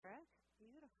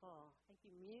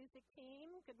Thank you, music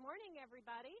team. Good morning,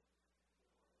 everybody.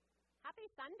 Happy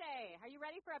Sunday. Are you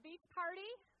ready for a beach party?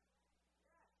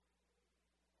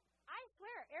 I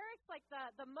swear, Eric's like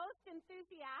the most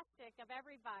enthusiastic of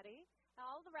everybody.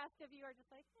 All the rest of you are just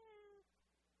like, maybe.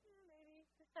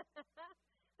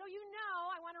 So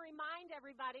I want to remind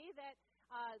everybody that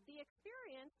the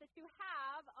experience that you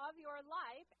have of your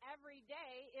life every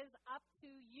day is up to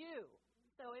you.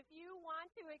 So if you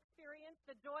want to experience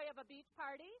the joy of a beach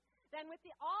party, then with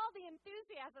all the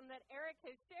enthusiasm that Eric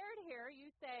has shared here, you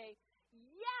say,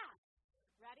 yes!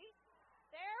 Ready?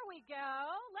 There we go.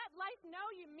 Let life know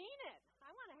you mean it.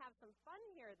 I want to have some fun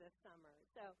here this summer.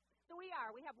 So we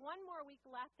are. We have one more week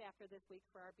left after this week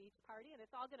for our beach party, and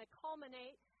it's all going to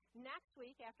culminate next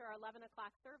week after our 11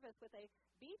 o'clock service with a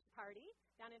beach party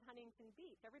down in Huntington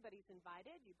Beach. Everybody's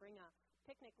invited. You bring a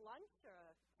picnic lunch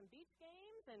or some beach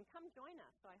games and come join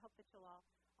us. So I hope that you'll all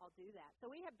do that. So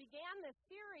we have began this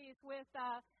series with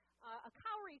a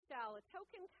cowrie shell, a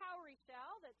token cowrie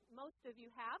shell that most of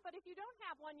you have. But if you don't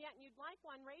have one yet and you'd like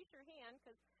one, raise your hand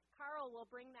because Carl will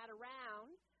bring that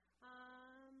around.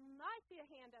 I see a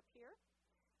hand up here.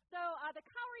 So the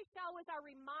cowrie shell was our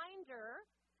reminder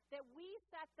that we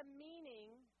set the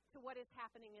meaning to what is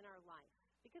happening in our life.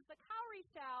 Because the cowrie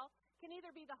shell can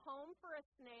either be the home for a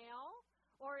snail,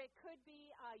 or it could be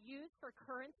used for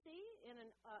currency in an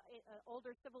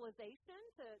older civilization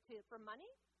for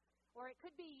money, or it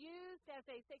could be used as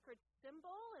a sacred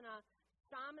symbol in a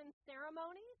shaman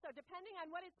ceremony. So depending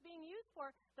on what it's being used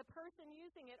for, the person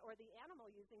using it or the animal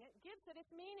using it gives it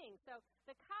its meaning. So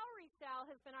the cowrie shell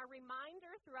has been our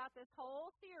reminder throughout this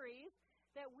whole series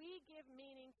that we give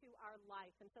meaning to our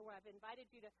life. And so I've invited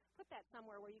you to put that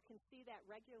somewhere where you can see that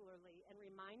regularly and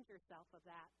remind yourself of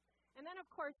that. And then, of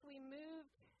course, we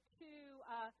moved to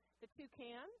the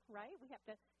toucan, right? We have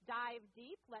to dive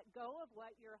deep, let go of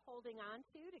what you're holding on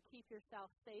to keep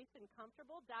yourself safe and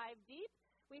comfortable. Dive deep.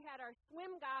 We had our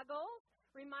swim goggles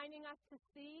reminding us to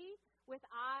see with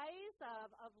eyes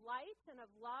of light and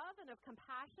of love and of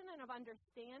compassion and of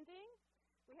understanding.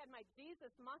 We had my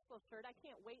Jesus Muscle shirt. I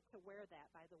can't wait to wear that,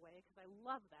 by the way, because I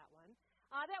love that one.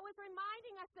 That was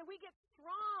reminding us that we get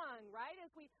strong, right?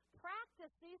 As we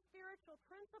practice these spiritual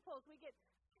principles, we get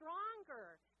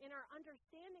stronger in our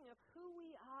understanding of who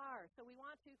we are. So we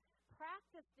want to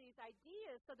practice these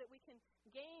ideas so that we can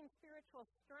gain spiritual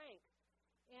strength.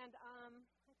 And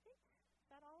I think, is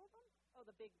that all of them? Oh,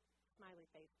 the big smiley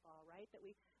face ball, right? That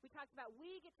we talked about.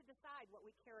 We get to decide what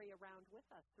we carry around with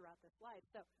us throughout this life.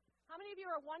 So how many of you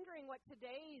are wondering what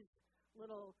today's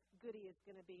little goodie is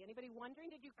going to be? Anybody wondering?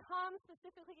 Did you come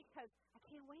specifically because I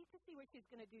can't wait to see what she's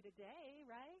going to do today,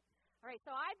 right? All right,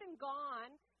 so I've been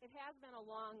gone. It has been a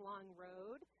long, long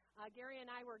road. Gary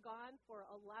and I were gone for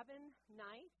 11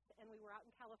 nights, and we were out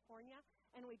in California,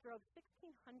 and we drove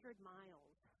 1,600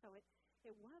 miles. So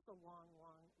it was a long,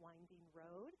 long, winding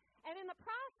road. And in the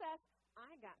process,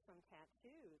 I got some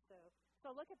tattoos.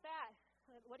 So look at that.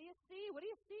 What do you see? What do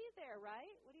you see there,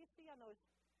 right? What do you see on those?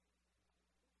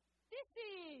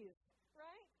 Fishies,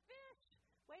 right? Fish.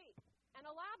 Wait, and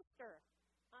a lobster,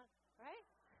 right?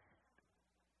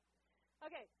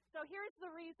 Okay, so here's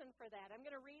the reason for that. I'm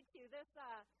going to read to you this.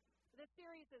 This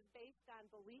series is based on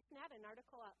BeliefNet, an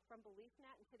article from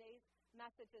BeliefNet, and today's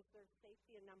message is there's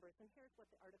safety in numbers. And here's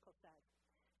what the article says.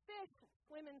 Fish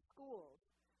swim in schools.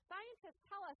 Scientists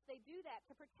tell us they do that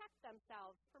to protect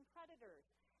themselves from predators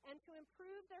and to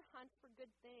improve their hunt for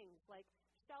good things like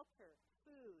shelter,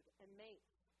 food, and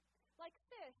mates. Like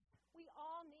fish, we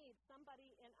all need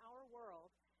somebody in our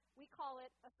world. We call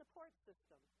it a support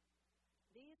system.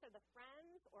 These are the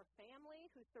friends or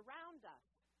family who surround us,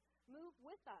 move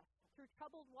with us through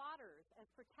troubled waters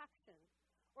as protection,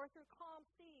 or through calm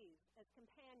seas as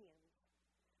companions.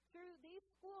 Through these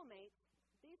schoolmates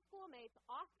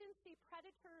often see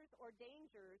predators or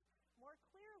dangers more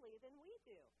clearly than we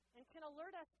do and can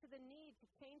alert us to the need to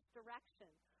change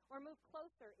direction or move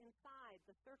closer inside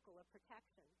the circle of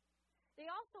protection.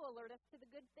 They also alert us to the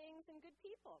good things and good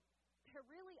people. There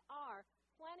really are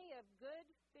plenty of good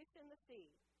fish in the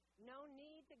sea. No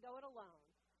need to go it alone.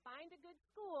 Find a good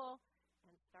school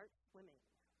and start swimming,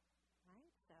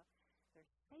 right? So there's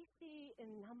safety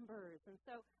in numbers. And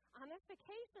so on this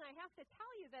vacation, I have to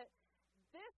tell you that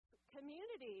this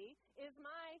community is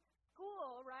my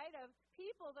school, right, of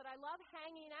people that I love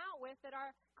hanging out with that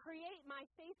create my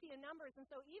safety in numbers. And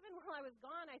so even while I was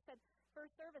gone, I said,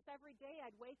 first service every day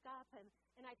I'd wake up and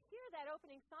I'd hear that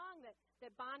opening song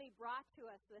that Bonnie brought to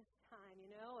us this time,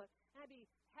 and I'd be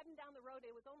heading down the road.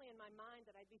 It was only in my mind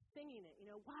that I'd be singing it,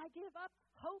 why give up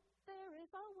hope? There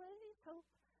is always hope.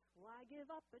 why give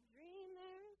up a dream?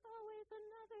 There's always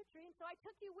another dream. So I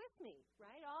took you with me,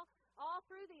 right? All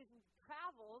through these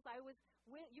travels,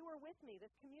 you were with me.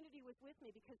 This community was with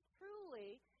me because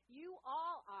truly you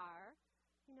all are,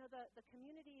 the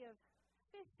community of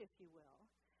fish, if you will,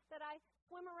 that I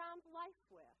swim around life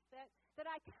with, that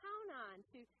I count on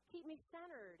to keep me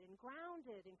centered and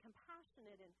grounded and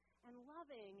compassionate and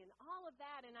loving and all of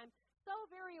that. And I'm so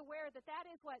very aware that that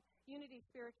is what Unity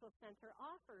Spiritual Center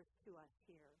offers to us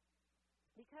here.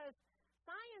 Because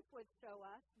science would show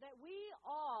us that we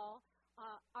all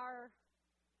are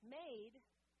made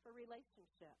for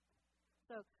relationship.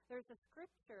 So there's a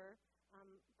scripture,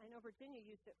 I know Virginia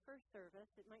used it first service.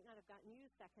 It might not have gotten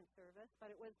used second service,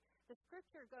 but the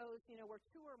scripture goes, where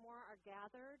two or more are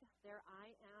gathered, there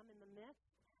I am in the midst.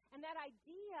 And that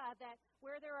idea that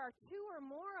where there are two or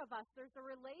more of us, there's a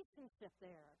relationship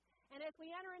there. And as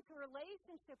we enter into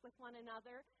relationship with one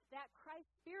another, that Christ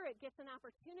Spirit gets an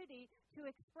opportunity to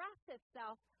express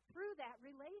itself through that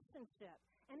relationship.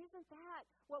 And isn't that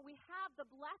what we have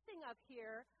the blessing of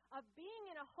here, of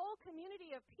being in a whole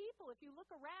community of people, if you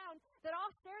look around, that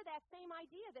all share that same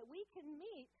idea, that we can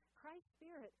meet Christ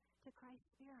Spirit to Christ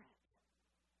Spirit.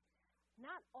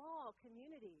 Not all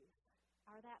communities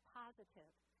are that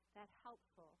positive, that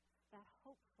helpful, that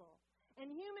hopeful. And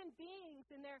human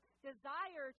beings, in their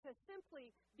desire to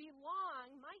simply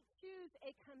belong, might choose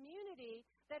a community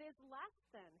that is less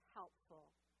than helpful,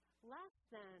 less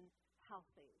than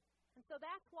healthy. And so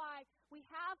that's why we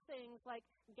have things like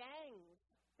gangs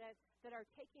that are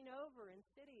taking over in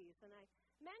cities. And I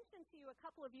mentioned to you a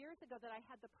couple of years ago that I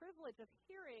had the privilege of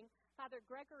hearing Father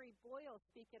Gregory Boyle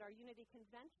speak at our Unity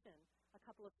Convention a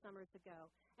couple of summers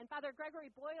ago. And Father Gregory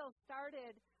Boyle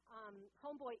started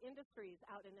Homeboy Industries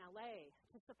out in L.A.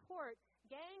 to support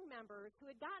gang members who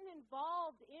had gotten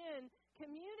involved in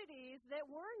communities that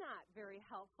were not very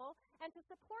helpful, and to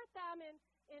support them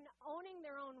in owning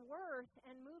their own worth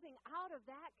and moving out of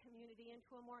that community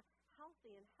into a more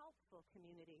healthy and helpful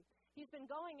community. He's been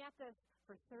going at this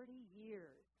for 30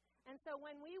 years. And so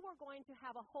when we were going to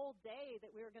have a whole day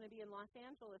that we were going to be in Los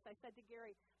Angeles, I said to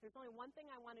Gary, there's only one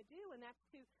thing I want to do, and that's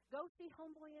to go see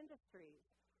Homeboy Industries.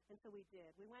 And so we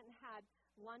did. We went and had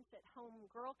lunch at Home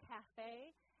Girl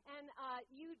Cafe, and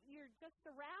you're just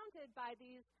surrounded by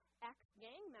these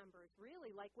ex-gang members,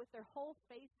 really, like with their whole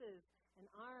faces and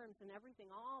arms and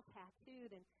everything all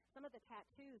tattooed, and some of the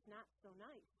tattoos not so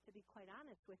nice, to be quite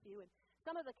honest with you. And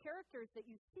some of the characters that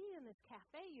you see in this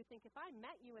cafe, you think if I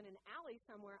met you in an alley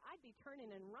somewhere, I'd be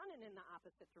turning and running in the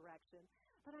opposite direction.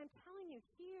 But I'm telling you,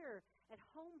 here at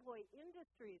Homeboy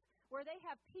Industries, where they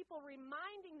have people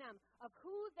reminding them of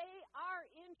who they are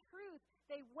in truth,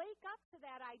 they wake up to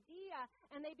that idea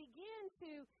and they begin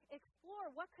to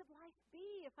explore, what could life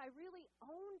be if I really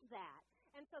owned that?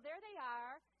 And so there they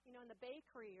are, in the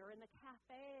bakery or in the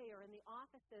cafe or in the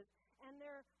offices, and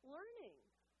they're learning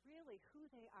really who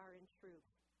they are in truth.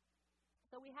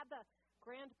 So we had the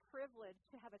grand privilege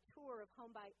to have a tour of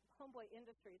Homeboy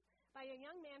Industries by a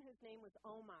young man whose name was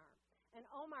Omar. And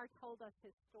Omar told us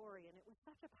his story, and it was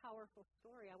such a powerful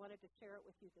story. I wanted to share it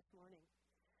with you this morning.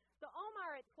 So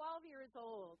Omar, at 12 years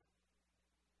old,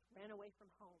 ran away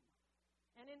from home.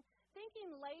 And in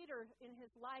thinking later in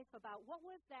his life about what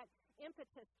was that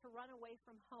impetus to run away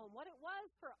from home, what it was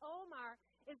for Omar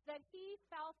is that he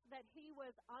felt that he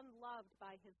was unloved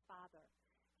by his father.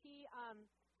 He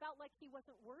felt like he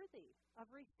wasn't worthy of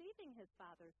receiving his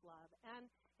father's love.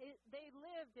 And they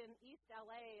lived in East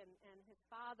L.A., and his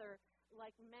father,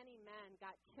 like many men,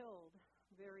 got killed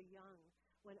very young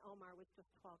when Omar was just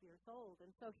 12 years old.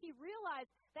 And so he realized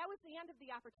that was the end of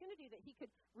the opportunity that he could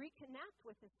reconnect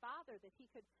with his father, that he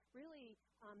could really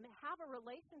have a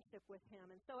relationship with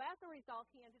him. And so as a result,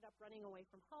 he ended up running away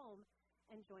from home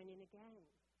and joining a gang.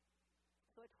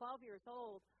 So at 12 years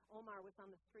old, Omar was on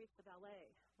the streets of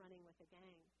L.A. running with a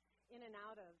gang, in and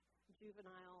out of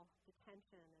juvenile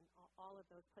detention and all of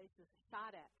those places,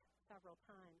 shot at several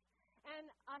times.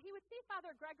 And he would see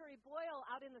Father Gregory Boyle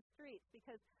out in the streets,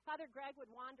 because Father Greg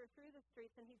would wander through the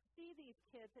streets and he'd see these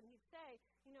kids and he'd say,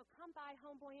 come by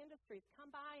Homeboy Industries, come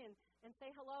by and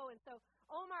say hello. And so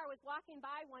Omar was walking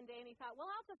by one day and he thought, well,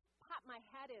 I'll just pop my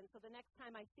head in so the next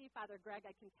time I see Father Greg,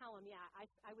 I can tell him, yeah,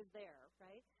 I was there,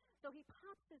 right? So he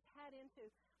pops his head into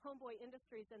Homeboy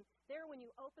Industries, and there when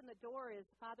you open the door is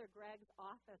Father Greg's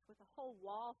office with a whole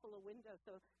wall full of windows,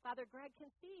 so Father Greg can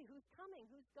see who's coming,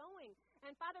 who's going.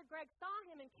 And Father Greg saw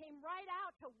him and came right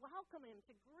out to welcome him,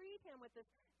 to greet him with this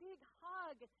big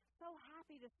hug, so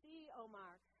happy to see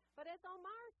Omar. But as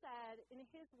Omar said in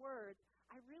his words,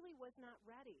 I really was not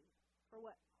ready for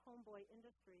what Homeboy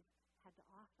Industries had to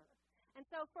offer. And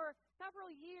so for several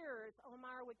years,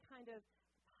 Omar would kind of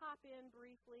pop in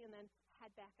briefly and then head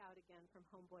back out again from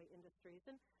Homeboy Industries.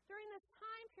 And during this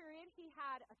time period, he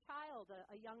had a child,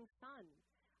 a young son,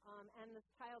 and this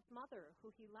child's mother who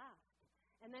he left.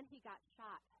 And then he got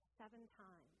shot 7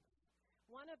 times.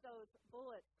 One of those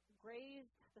bullets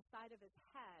grazed the side of his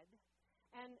head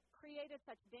and created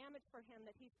such damage for him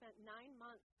that he spent 9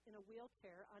 months in a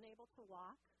wheelchair, unable to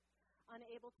walk,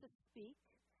 unable to speak,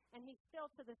 and he still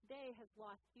to this day has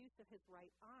lost use of his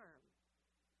right arm.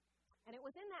 And it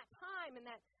was in that time, in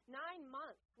that 9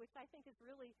 months, which I think is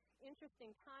really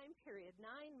interesting time period, 9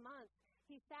 months,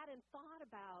 he sat and thought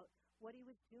about what he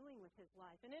was doing with his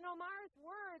life. And in Omar's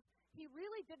words, he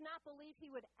really did not believe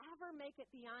he would ever make it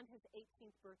beyond his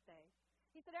 18th birthday.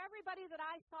 He said, everybody that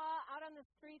I saw out on the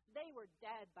streets, they were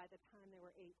dead by the time they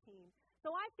were 18.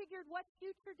 So I figured, what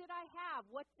future did I have?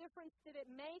 What difference did it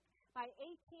make? By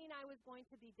 18, I was going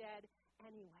to be dead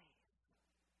anyways.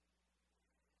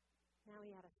 Now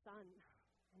he had a son,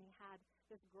 and he had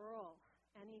this girl,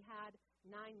 and he had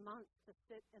 9 months to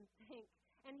sit and think.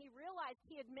 And he realized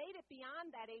he had made it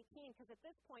beyond that 18, because at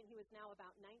this point he was now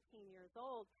about 19 years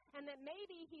old, and that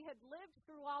maybe he had lived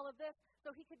through all of this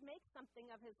so he could make something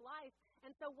of his life.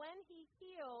 And so when he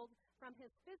healed from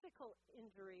his physical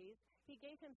injuries, he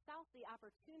gave himself the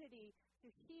opportunity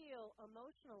to heal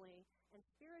emotionally and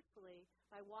spiritually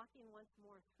by walking once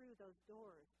more through those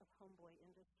doors of Homeboy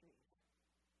Industries.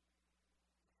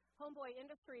 Homeboy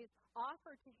Industries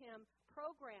offered to him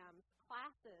programs,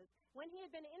 classes. When he had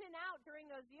been in and out during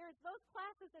those years, those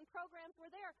classes and programs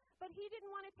were there, but he didn't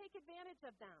want to take advantage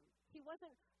of them. He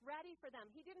wasn't ready for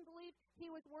them. He didn't believe he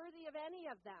was worthy of any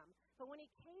of them. But when he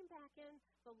came back in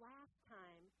the last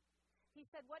time, he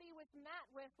said what he was met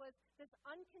with was this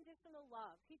unconditional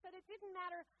love. He said it didn't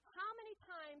matter how many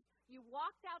times you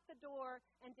walked out the door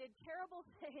and did terrible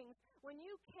things. When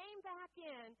you came back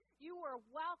in, you were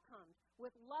welcomed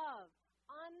with love,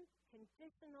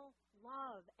 unconditional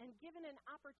love, and given an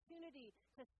opportunity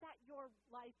to set your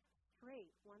life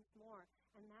straight once more.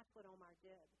 And that's what Omar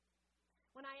did.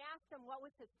 When I asked him what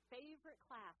was his favorite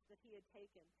class that he had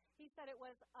taken, he said it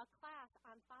was a class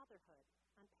on fatherhood,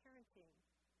 on parenting,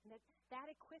 and that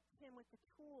equipped him with the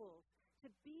tools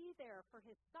to be there for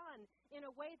his son in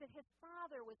a way that his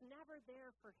father was never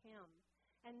there for him.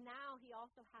 And now he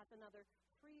also has another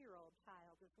 3-year-old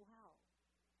child as well.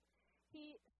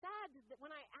 He said that when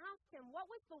I asked him, what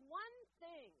was the one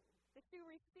thing that you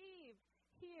received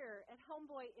here at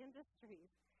Homeboy Industries?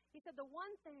 He said, the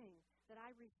one thing that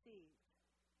I received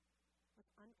was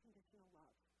unconditional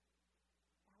love.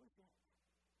 That was it.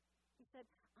 He said,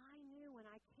 I knew when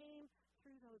I came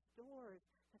through those doors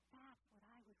that that's what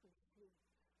I would receive.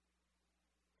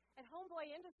 At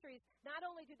Homeboy Industries, not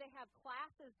only do they have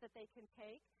classes that they can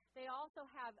take, they also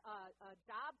have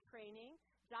job training,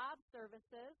 job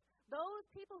services. Those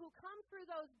people who come through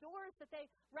those doors that they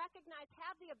recognize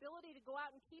have the ability to go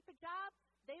out and keep a job,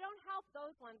 they don't help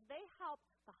those ones. They help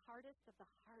the hardest of the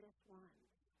hardest ones,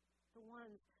 the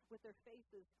ones with their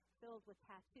faces filled with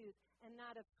tattoos and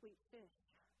not of sweet fish,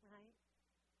 right?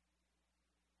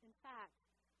 In fact,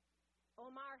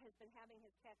 Omar has been having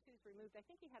his tattoos removed. I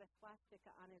think he had a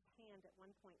swastika on his hand at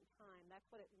one point in time. That's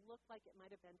what it looked like it might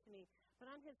have been to me. But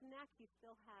on his neck, he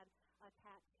still had a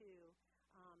tattoo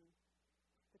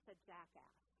that said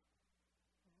Jackass.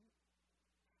 Right?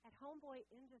 At Homeboy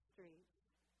Industries,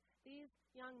 these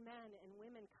young men and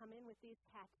women come in with these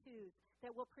tattoos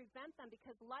that will prevent them,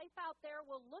 because life out there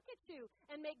will look at you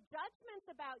and make judgments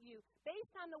about you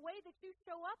based on the way that you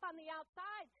show up on the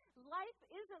outside. Life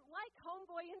isn't like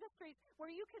Homeboy Industries,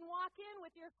 where you can walk in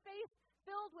with your face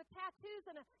filled with tattoos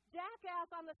and a jackass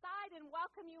on the side and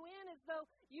welcome you in as though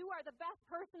you are the best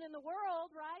person in the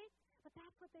world, right? But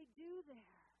that's what they do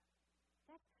there.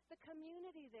 That's the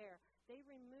community there. They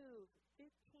remove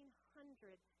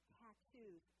 1,500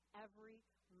 tattoos every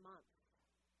month.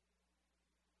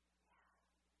 Yeah.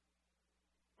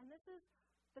 And this is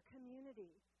the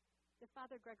community that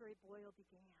Father Gregory Boyle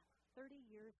began 30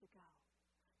 years ago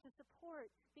to support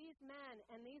these men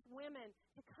and these women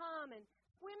to come and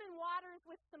swim in waters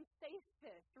with some safe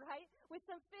fish, right? With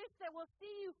some fish that will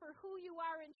see you for who you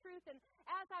are in truth. And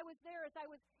as I was there, as I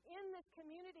was in this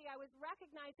community, I was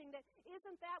recognizing that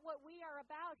isn't that what we are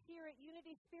about here at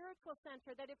Unity Spiritual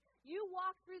Center? That if you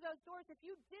walk through those doors, if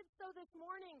you did so this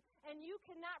morning and you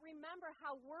cannot remember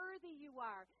how worthy you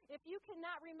are, if you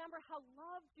cannot remember how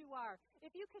loved you are,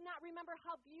 if you cannot remember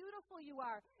how beautiful you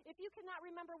are, if you cannot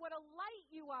remember what a light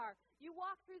you are, you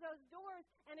walk through those doors,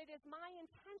 and it is my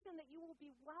intention that you will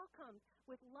be welcomed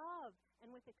with love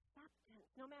and with acceptance,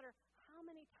 no matter how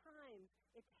many times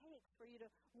it takes for you to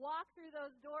walk through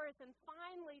those doors and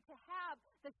finally to have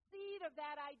the seed of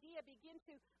that idea begin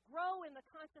to grow in the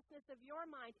consciousness of your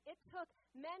mind. It took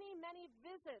many, many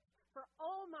visits for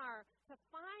Omar to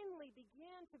finally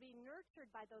begin to be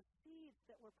nurtured by those seeds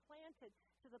that were planted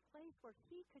to the place where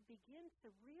he could begin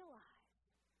to realize,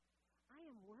 I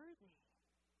am worthy.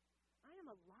 I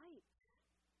am a light.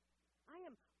 I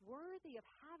am worthy of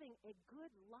having a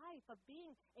good life, of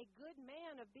being a good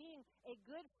man, of being a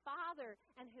good father,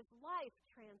 and his life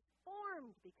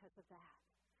transformed because of that.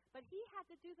 But he had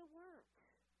to do the work.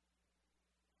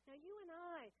 Now, you and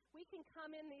I, we can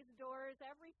come in these doors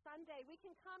every Sunday. We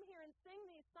can come here and sing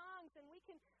these songs, and we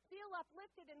can feel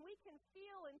uplifted, and we can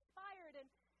feel inspired, and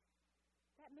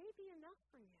that may be enough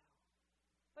for you.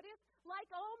 But if,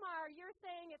 like Omar, you're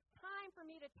saying it's time for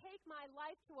me to take my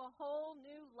life to a whole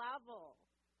new level,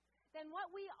 then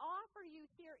what we offer you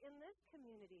here in this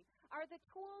community are the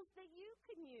tools that you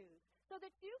can use so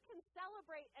that you can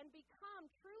celebrate and become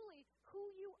truly who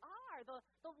you are,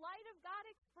 the light of God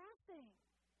expressing.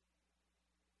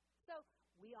 So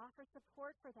we offer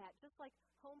support for that, just like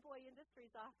Homeboy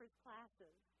Industries offers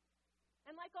classes.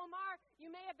 And like Omar,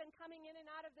 you may have been coming in and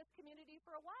out of this community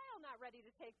for a while not ready to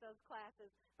take those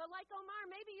classes. But like Omar,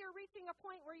 maybe you're reaching a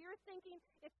point where you're thinking,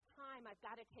 it's time, I've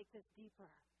got to take this deeper.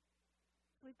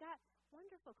 So we've got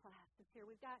wonderful classes here.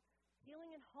 We've got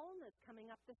Healing and Wholeness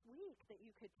coming up this week that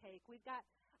you could take. We've got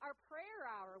our prayer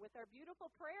hour with our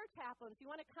beautiful prayer chaplains. You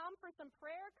want to come for some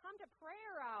prayer? Come to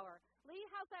prayer hour. Lee,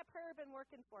 how's that prayer been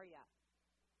working for you?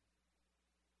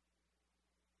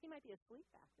 He might be asleep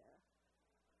back there.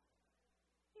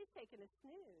 He's taking a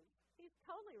snooze. He's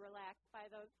totally relaxed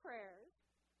by those prayers.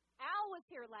 Al was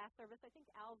here last service. I think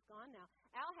Al's gone now.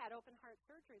 Al had open heart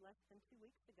surgery less than 2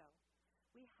 weeks ago.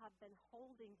 We have been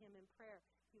holding him in prayer.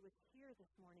 He was here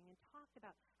this morning and talked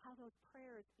about how those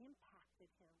prayers impacted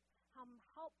him, how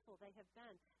helpful they have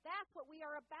been. That's what we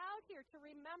are about here, to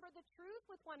remember the truth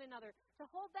with one another, to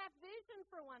hold that vision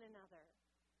for one another.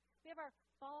 We have our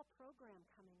fall program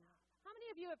coming up. How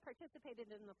many of you have participated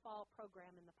in the fall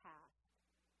program in the past?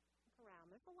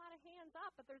 Around. There's a lot of hands up,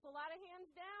 but there's a lot of hands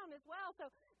down as well. So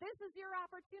this is your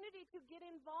opportunity to get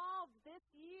involved this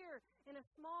year in a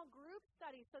small group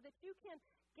study so that you can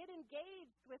get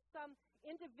engaged with some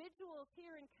individuals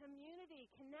here in community,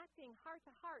 connecting heart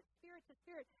to heart, spirit to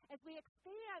spirit, as we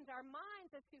expand our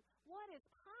minds as to what is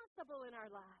possible in our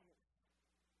lives.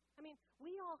 I mean,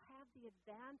 we all have the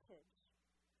advantage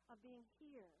of being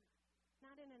here,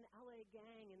 not in an LA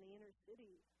gang in the inner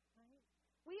city, right?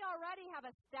 We already have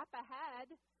a step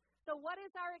ahead. So what is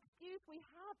our excuse? We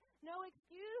have no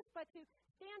excuse but to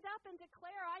stand up and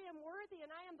declare, I am worthy,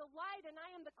 and I am the light, and I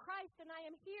am the Christ, and I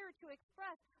am here to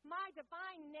express my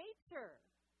divine nature.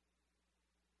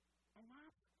 And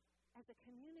that's, as a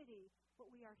community, what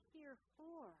we are here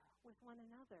for with one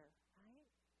another, right?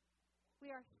 We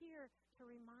are here to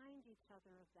remind each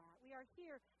other of that. We are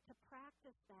here to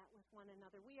practice that with one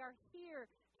another. We are here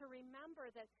to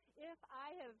remember that if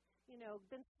I have,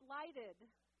 been slighted.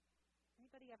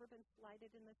 Anybody ever been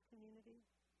slighted in this community?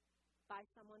 By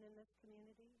someone in this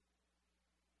community?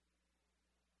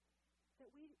 That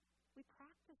we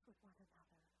practice with one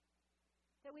another.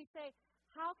 That we say,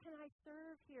 how can I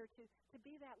serve here to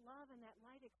be that love and that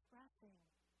light expressing?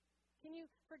 Can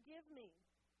you forgive me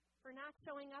for not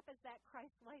showing up as that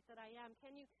Christ light that I am?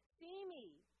 Can you see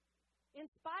me, in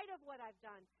spite of what I've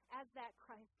done, as that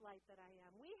Christ light that I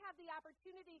am? We have the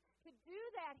opportunity to do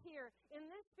that here in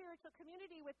this spiritual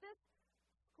community with this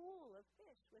school of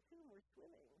fish with whom we're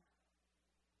swimming.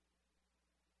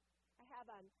 I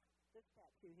have on this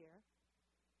tattoo here.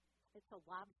 It's a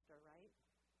lobster, right?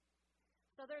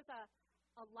 So there's a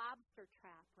lobster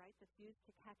trap, right, that's used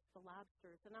to catch the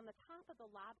lobsters. And on the top of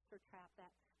the lobster trap,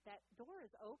 that door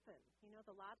is open.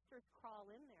 The lobsters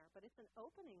crawl in there, but it's an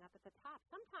opening up at the top.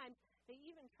 Sometimes they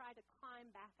even try to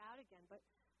climb back out again. But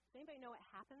does anybody know what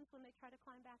happens when they try to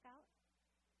climb back out?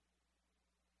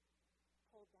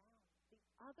 Pull down. The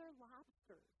other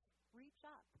lobsters reach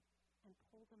up and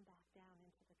pull them back down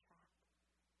into the trap.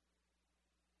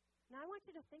 Now I want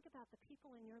you to think about the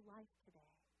people in your life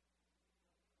today.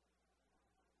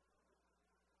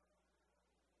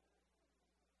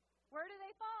 Where do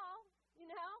they fall?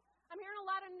 I'm hearing a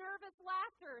lot of nervous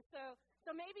laughter,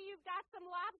 so maybe you've got some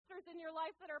lobsters in your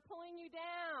life that are pulling you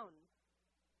down.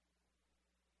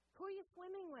 Who are you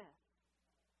swimming with?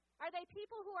 Are they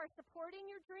people who are supporting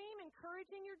your dream,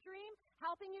 encouraging your dream,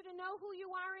 helping you to know who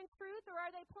you are in truth, or are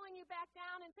they pulling you back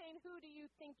down and saying, who do you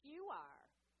think you are?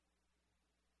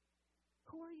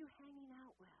 Who are you hanging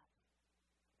out with?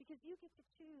 Because you get to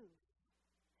choose.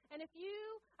 And if you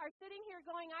are sitting here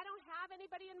going, I don't have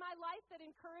anybody in my life that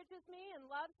encourages me and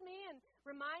loves me and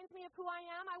reminds me of who I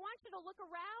am, I want you to look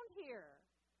around here.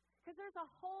 Because there's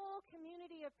a whole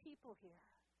community of people here.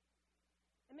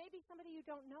 It may be somebody you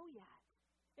don't know yet.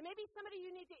 It may be somebody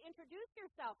you need to introduce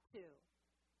yourself to.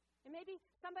 It may be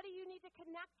somebody you need to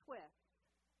connect with.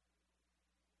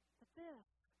 But this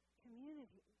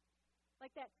community,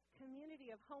 like that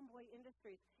community of Homeboy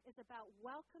Industries, is about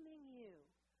welcoming you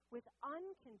with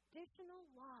unconditional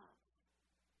love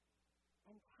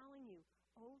and telling you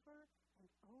over and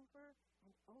over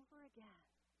and over again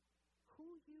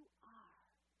who you are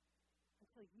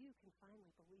until you can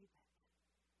finally believe it.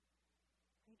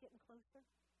 Are you getting closer?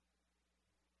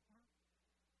 Yeah?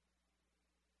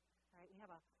 All right, we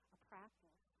have a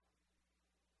practice,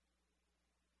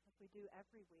 as we do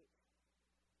every week.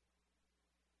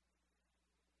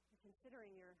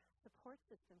 Considering your support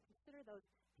system, consider those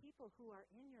people who are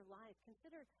in your life.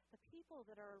 Consider the people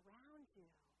that are around you,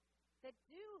 that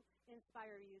do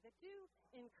inspire you, that do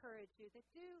encourage you, that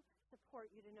do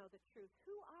support you to know the truth.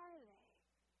 Who are they?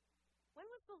 When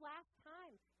was the last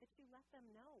time that you let them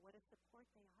know what a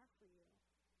support they are for you?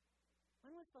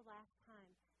 When was the last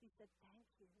time you said thank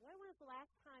you? When was the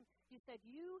last time you said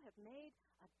you have made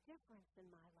a difference in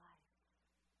my life?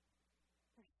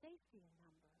 There's safety in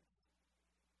numbers.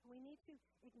 We need to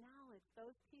acknowledge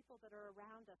those people that are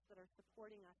around us, that are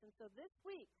supporting us. And so this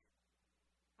week,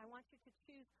 I want you to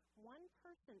choose one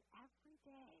person every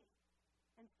day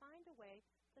and find a way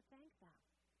to thank them.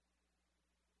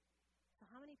 So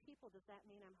how many people does that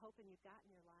mean I'm hoping you've got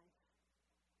in your life?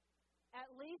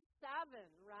 At least 7,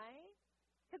 right?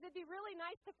 Because it'd be really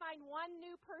nice to find one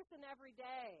new person every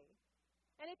day.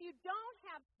 And if you don't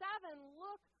have 7,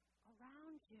 look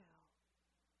around you.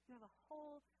 You have a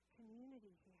whole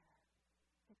community here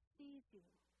that sees you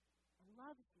and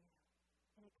loves you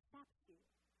and accepts you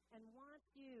and wants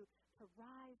you to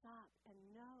rise up and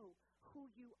know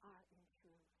who you are in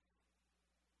truth.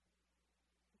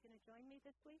 You going to join me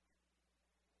this week?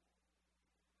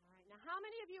 All right. Now, how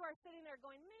many of you are sitting there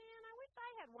going, man, I wish I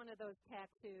had one of those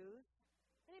tattoos?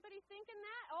 Anybody thinking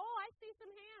that? Oh, I see some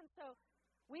hands. So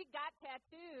we got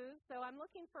tattoos, so I'm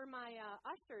looking for my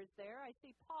ushers there. I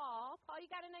see Paul. Paul, you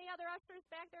got any other ushers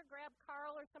back there? Grab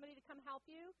Carl or somebody to come help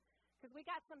you, because we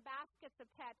got some baskets of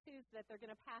tattoos that they're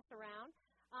going to pass around.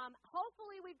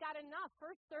 Hopefully we've got enough.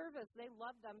 First service, they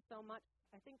loved them so much.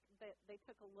 I think that they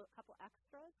took a couple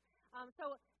extras.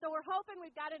 So we're hoping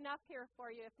we've got enough here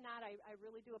for you. If not, I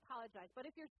really do apologize. But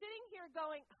if you're sitting here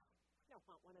going, oh, I don't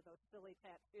want one of those silly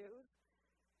tattoos,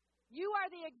 you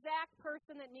are the exact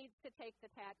person that needs to take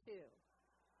the tattoo.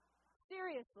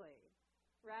 Seriously,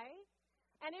 right?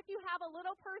 And if you have a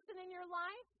little person in your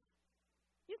life,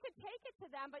 you could take it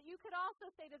to them, but you could also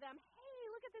say to them, hey,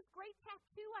 look at this great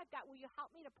tattoo I've got. Will you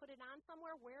help me to put it on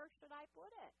somewhere? Where should I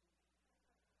put it?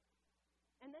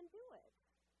 And then do it.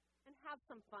 And have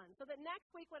some fun. So that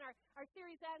next week when our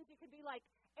series ends, you can be like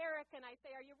Eric and I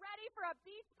say, are you ready for a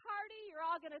beach party? You're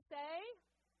all going to say,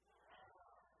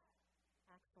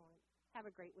 excellent. Have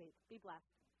a great week. Be blessed.